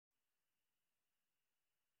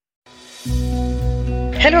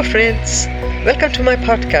Hello, friends. Welcome to my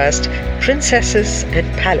podcast, Princesses and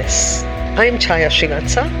Palace. I'm Chaya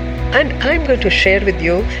Srivatsa, and I'm going to share with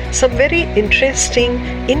you some very interesting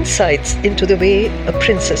insights into the way a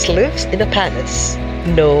princess lives in a palace.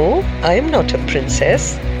 No, I am not a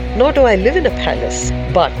princess, nor do I live in a palace,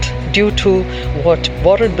 but due to what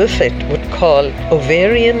Warren Buffett would call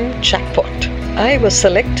ovarian jackpot, I was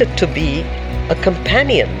selected to be a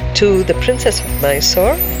companion to the Princess of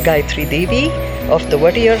Mysore, Gayatri Devi of the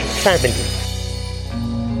Wadiyar family.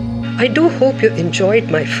 I do hope you enjoyed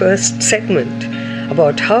my first segment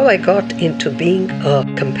about how I got into being a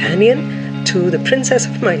companion to the Princess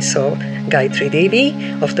of Mysore, Gayatri Devi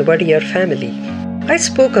of the Wadiyar family. I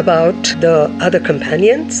spoke about the other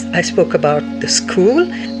companions, I spoke about the school,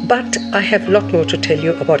 but I have a lot more to tell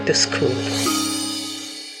you about the school.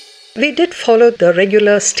 We did follow the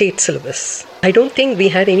regular state syllabus. I don't think we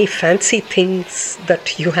had any fancy things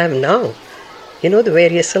that you have now. You know, the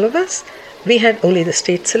various syllabus? We had only the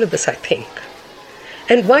state syllabus, I think.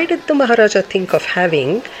 And why did the Maharaja think of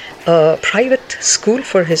having a private school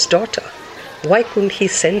for his daughter? Why couldn't he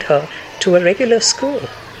send her to a regular school?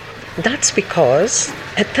 That's because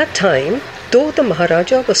at that time, though the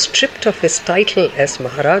Maharaja was stripped of his title as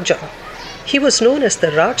Maharaja, he was known as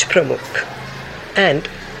the Raj Pramukh. And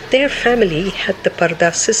their family had the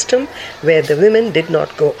Parda system where the women did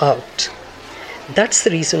not go out. That's the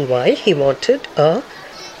reason why he wanted a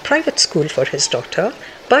private school for his daughter,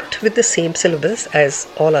 but with the same syllabus as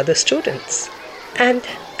all other students. And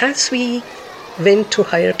as we went to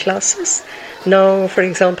higher classes, now, for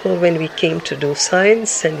example, when we came to do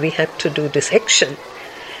science and we had to do dissection,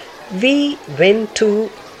 we went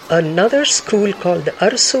to another school called the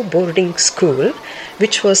Arsu Boarding School,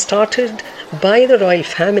 which was started by the royal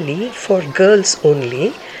family for girls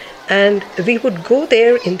only, and we would go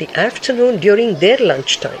there in the afternoon during their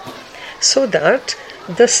lunchtime, so that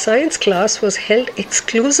the science class was held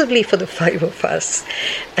exclusively for the five of us.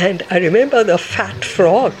 And I remember the fat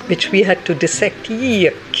frog which we had to dissect.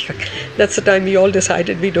 That's the time we all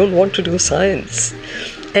decided we don't want to do science.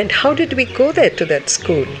 And how did we go there to that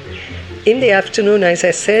school? In the afternoon, as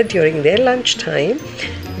I said, during their lunchtime,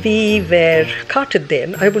 we were carted there.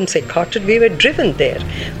 I wouldn't say carted, we were driven there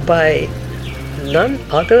by none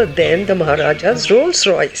other than the Maharaja's Rolls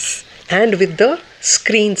Royce, and with the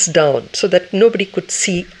screens down so that nobody could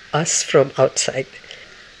see us from outside.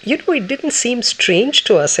 You know, it didn't seem strange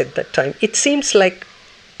to us at that time. It seems like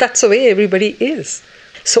that's the way everybody is.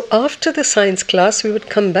 So after the science class, we would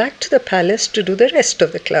come back to the palace to do the rest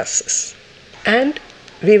of the classes. And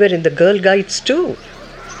we were in the Girl Guides too.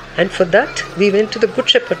 And for that, we went to the Good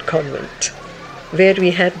Shepherd Convent, where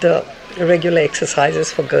we had the regular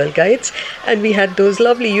exercises for Girl Guides, and we had those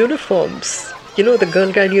lovely uniforms. You know, the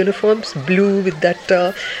Girl Guide uniforms, blue with that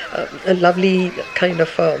a lovely kind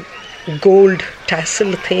of gold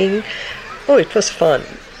tassel thing. Oh, it was fun.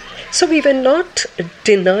 So we were not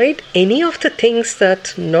denied any of the things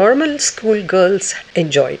that normal school girls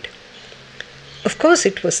enjoyed. Of course,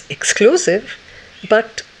 it was exclusive,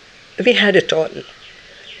 but we had it all.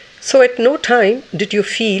 So at no time did you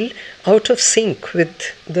feel out of sync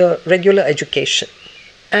with the regular education.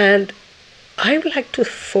 And I would like to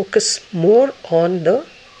focus more on the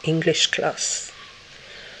English class,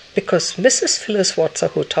 because Mrs. Phyllis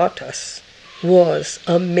Watsa, who taught us, was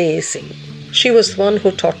amazing. She was the one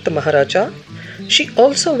who taught the Maharaja. She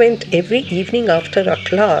also went every evening after our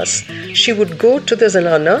class. She would go to the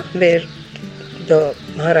Zanana where the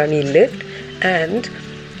Maharani lived and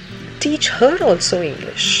teach her also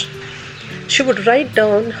English. She would write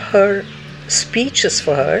down her speeches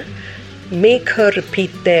for her, make her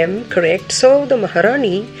repeat them correct. So the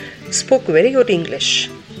Maharani spoke very good English.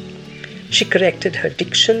 She corrected her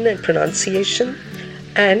diction and pronunciation,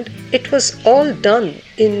 and it was all done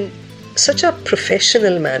in such a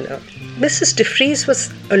professional manner. Mrs. de Vries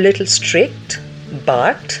was a little strict,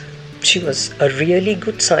 but she was a really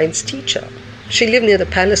good science teacher. She lived near the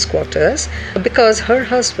palace quarters because her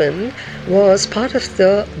husband was part of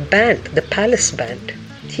the band, the palace band.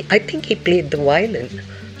 I think he played the violin.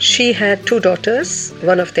 She had two daughters.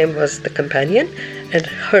 One of them was the companion and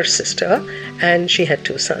her sister, and she had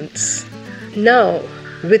two sons. Now,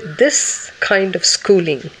 with this kind of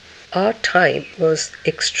schooling, our time was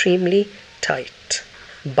extremely tight.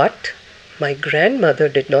 But my grandmother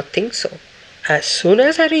did not think so. As soon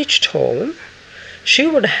as I reached home, she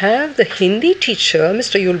would have the Hindi teacher,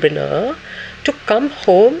 Mr. Yulbina, to come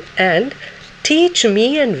home and teach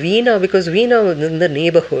me and Veena, because Veena was in the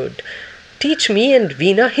neighborhood, teach me and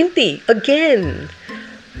Veena Hindi again.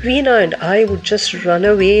 Veena and I would just run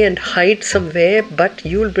away and hide somewhere, but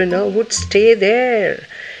Yulbina would stay there.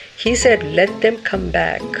 He said, let them come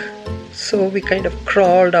back. So we kind of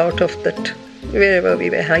crawled out of that, wherever we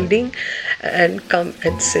were hiding, and come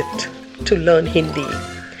and sit to learn Hindi.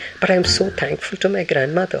 But I'm so thankful to my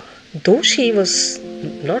grandmother. Though she was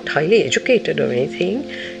not highly educated or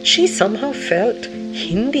anything, she somehow felt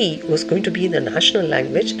Hindi was going to be the national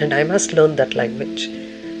language and I must learn that language.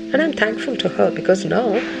 And I'm thankful to her because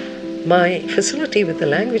now my facility with the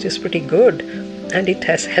language is pretty good and it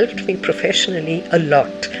has helped me professionally a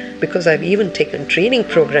lot, because I've even taken training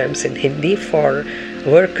programs in Hindi for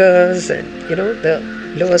workers and, the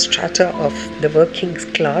lower strata of the working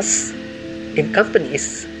class in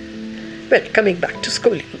companies. Well, coming back to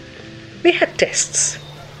schooling, we had tests,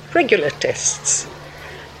 regular tests,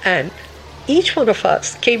 and each one of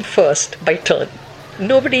us came first by turn.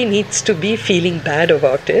 Nobody needs to be feeling bad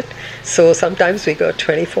about it. So sometimes we got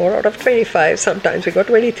 24 out of 25, sometimes we got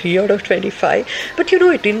 23 out of 25. But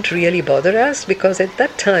it didn't really bother us because at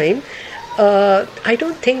that time, I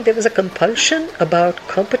don't think there was a compulsion about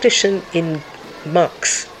competition in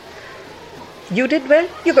marks. You did well,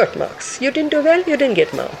 you got marks. You didn't do well, you didn't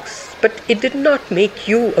get marks. But it did not make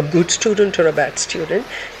you a good student or a bad student.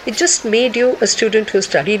 It just made you a student who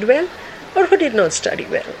studied well or who did not study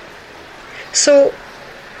well. So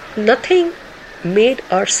nothing made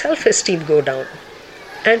our self-esteem go down.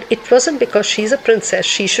 And it wasn't because she's a princess,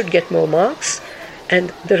 she should get more marks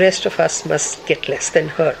and the rest of us must get less than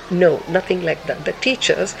her. No, nothing like that. The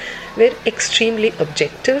teachers were extremely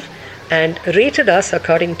objective and rated us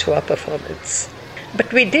according to our performance.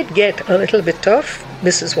 But we did get a little bit of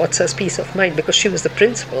Mrs. Watsa's peace of mind because she was the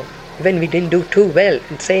principal when we didn't do too well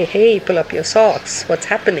and say, hey, pull up your socks, what's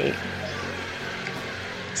happening?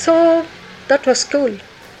 So that was cool.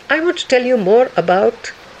 I want to tell you more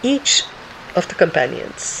about each of the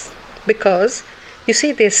companions because, you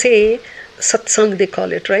see, they say, satsang they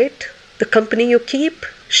call it, right? The company you keep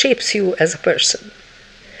shapes you as a person.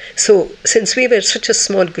 So, since we were such a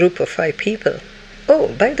small group of 5 people,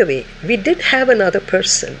 oh, by the way, we did have another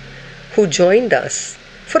person who joined us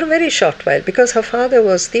for a very short while because her father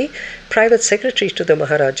was the private secretary to the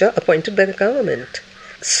Maharaja appointed by the government.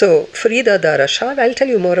 So, Farida Dara Shah, I'll tell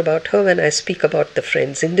you more about her when I speak about the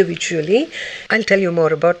friends individually. I'll tell you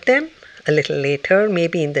more about them a little later,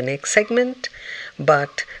 maybe in the next segment.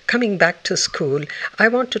 But coming back to school, I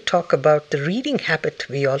want to talk about the reading habit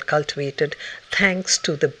we all cultivated thanks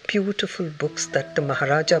to the beautiful books that the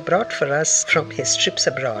Maharaja brought for us from his trips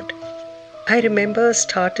abroad. I remember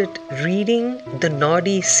started reading the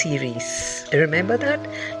Noddy series. Remember that?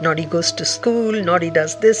 Noddy goes to school, Noddy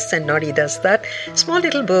does this and Noddy does that. Small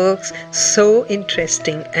little books, so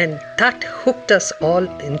interesting, and that hooked us all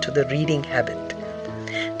into the reading habit.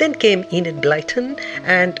 Then came Enid Blyton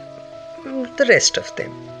and the rest of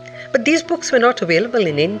them. But these books were not available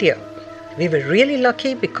in India. We were really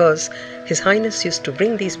lucky because His Highness used to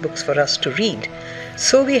bring these books for us to read.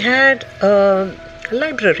 So we had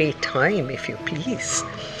library time, if you please.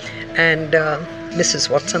 And Mrs.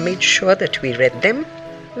 Watsa made sure that we read them.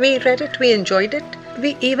 We read it, we enjoyed it.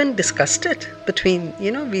 We even discussed it between,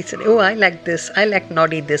 we said, oh, I like this, I like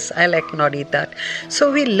Noddy this, I like Noddy that.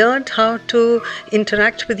 So we learned how to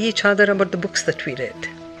interact with each other about the books that we read.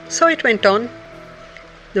 So it went on.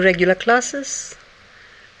 The regular classes,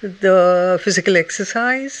 the physical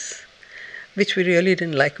exercise, which we really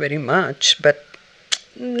didn't like very much, but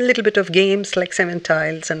a little bit of games like 7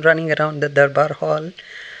 tiles and running around the Darbar Hall.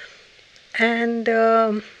 And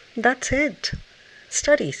that's it.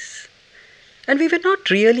 Studies. And we were not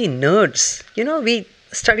really nerds. We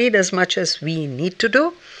studied as much as we need to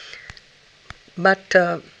do, but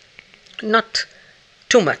not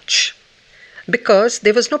too much. Because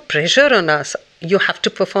there was no pressure on us. You have to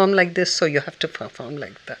perform like this, so you have to perform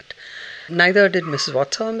like that. Neither did Mrs.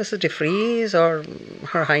 Watsa or Mrs. DeFries or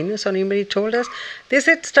Her Highness or anybody told us. They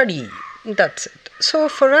said study. That's it. So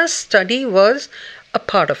for us, study was a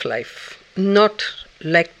part of life, not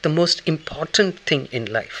like the most important thing in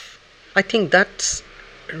life. I think that's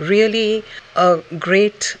really a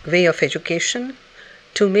great way of education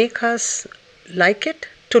to make us like it,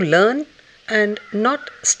 to learn and not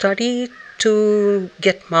study to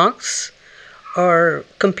get marks or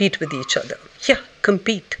compete with each other. Yeah,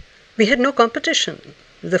 compete. We had no competition,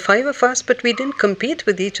 the 5 of us, but we didn't compete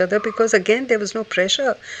with each other because, again, there was no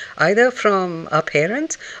pressure either from our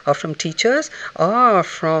parents or from teachers or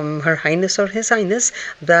from Her Highness or His Highness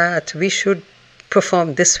that we should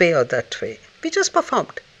perform this way or that way. We just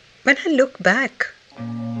performed. When I look back,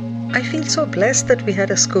 I feel so blessed that we had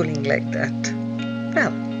a schooling like that.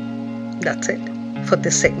 Well, that's it for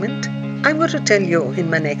this segment. I'm going to tell you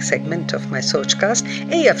in my next segment of my Sochcast.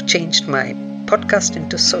 I've changed my podcast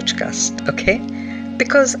into Sochcast, okay?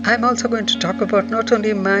 because I'm also going to talk about not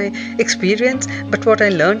only my experience, but what I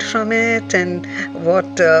learned from it and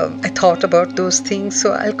what I thought about those things.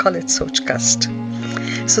 So I'll call it Sochcast.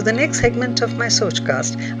 So the next segment of my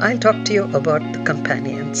Sochcast, I'll talk to you about the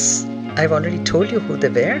companions. I've already told you who they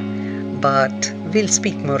were, but we'll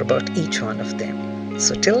speak more about each one of them.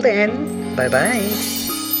 So till then, bye-bye.